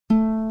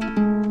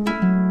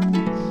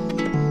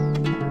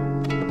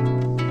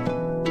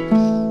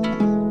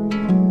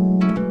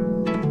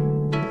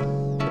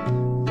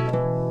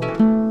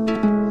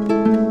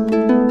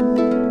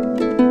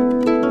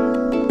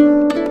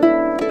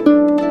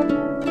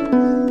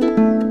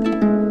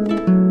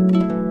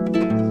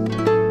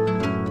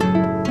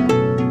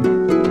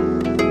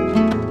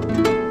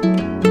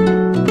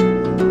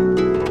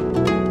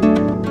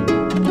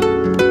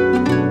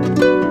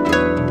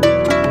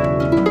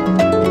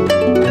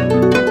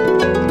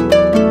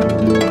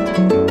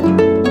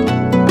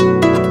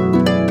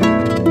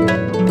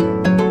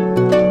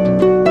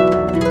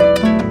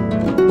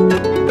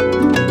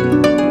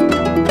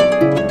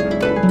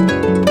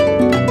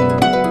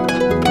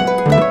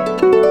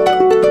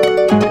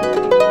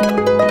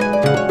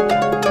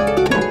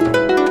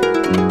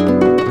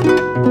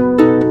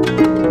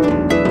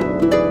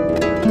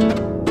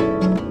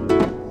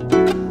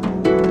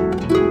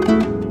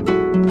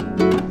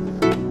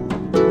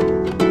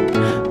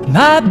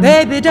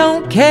baby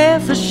don't care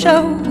for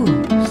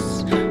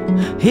shows,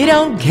 he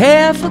don't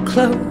care for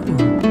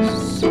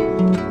clothes.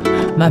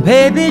 My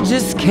baby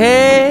just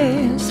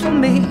cares for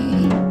me.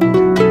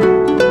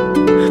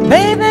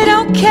 Baby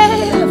don't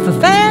care for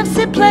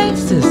fancy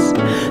places,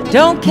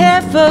 don't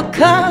care for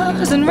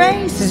cars and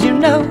races, you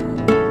know.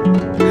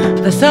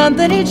 There's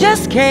something he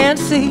just can't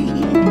see.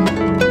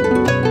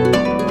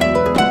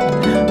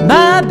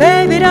 My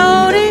baby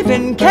don't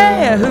even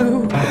care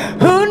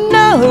who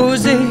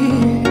knows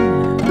it.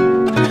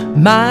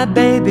 My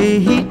baby,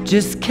 he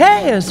just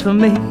cares for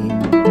me.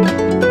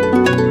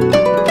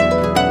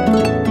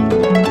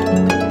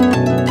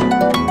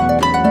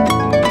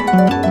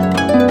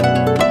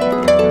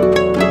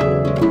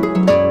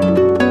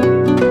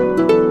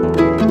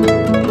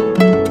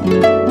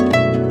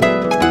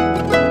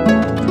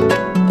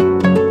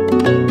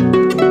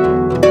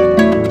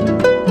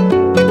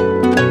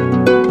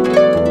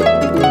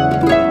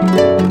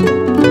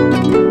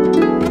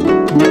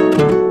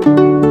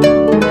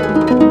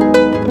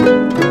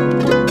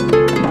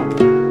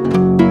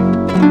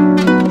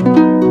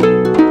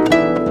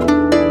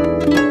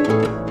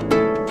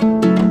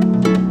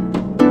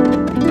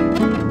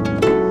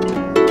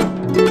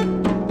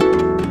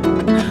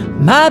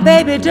 My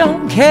baby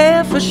don't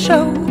care for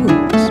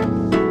shows,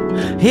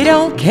 he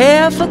don't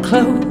care for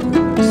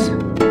clothes.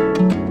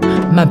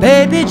 My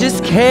baby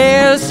just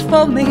cares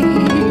for me.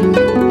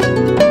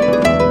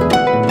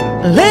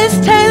 Liz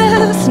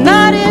Taylor's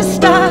not his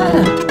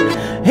style,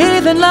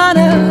 even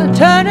Lana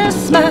Turner's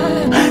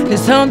smile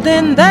is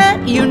something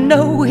that you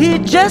know he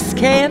just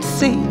can't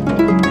see.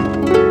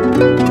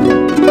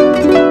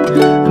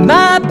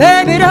 My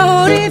baby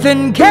don't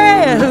even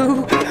care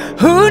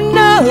who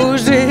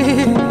knows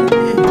it.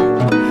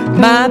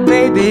 My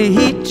baby,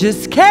 he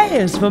just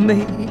cares for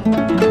me.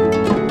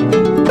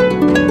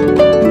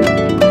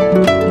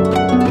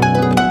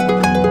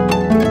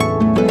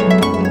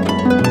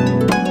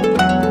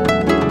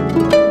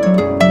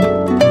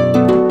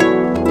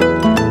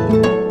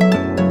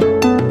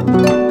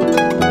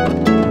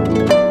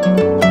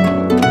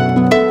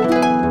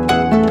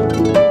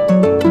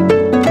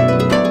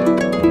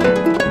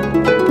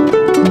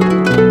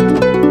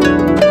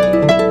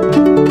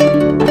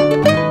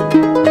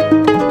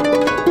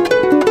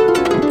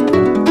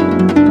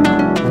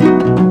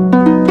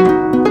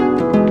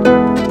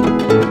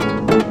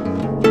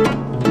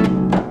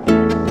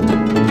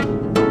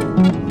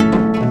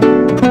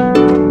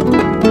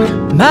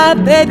 My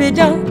baby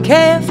don't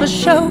care for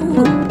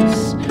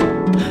shows,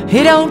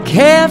 he don't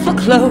care for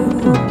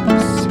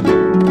clothes.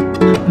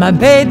 My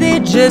baby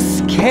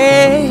just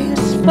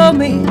cares for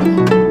me.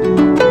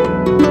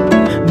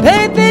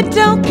 Baby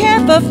don't care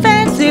for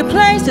fancy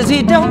places,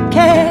 he don't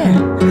care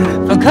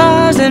for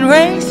cars and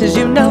races,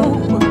 you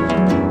know.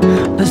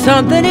 There's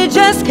something he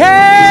just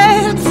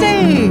can't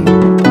see.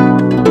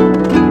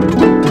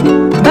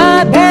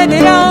 My baby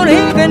don't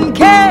even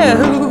care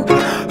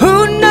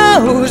who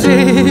knows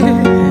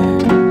it.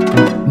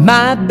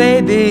 My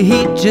baby,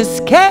 he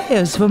just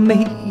cares for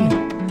me.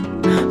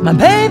 My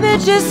baby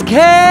just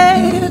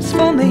cares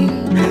for me.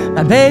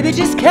 My baby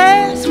just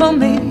cares for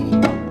me.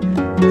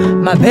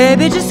 My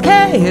baby just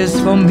cares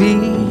for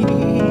me.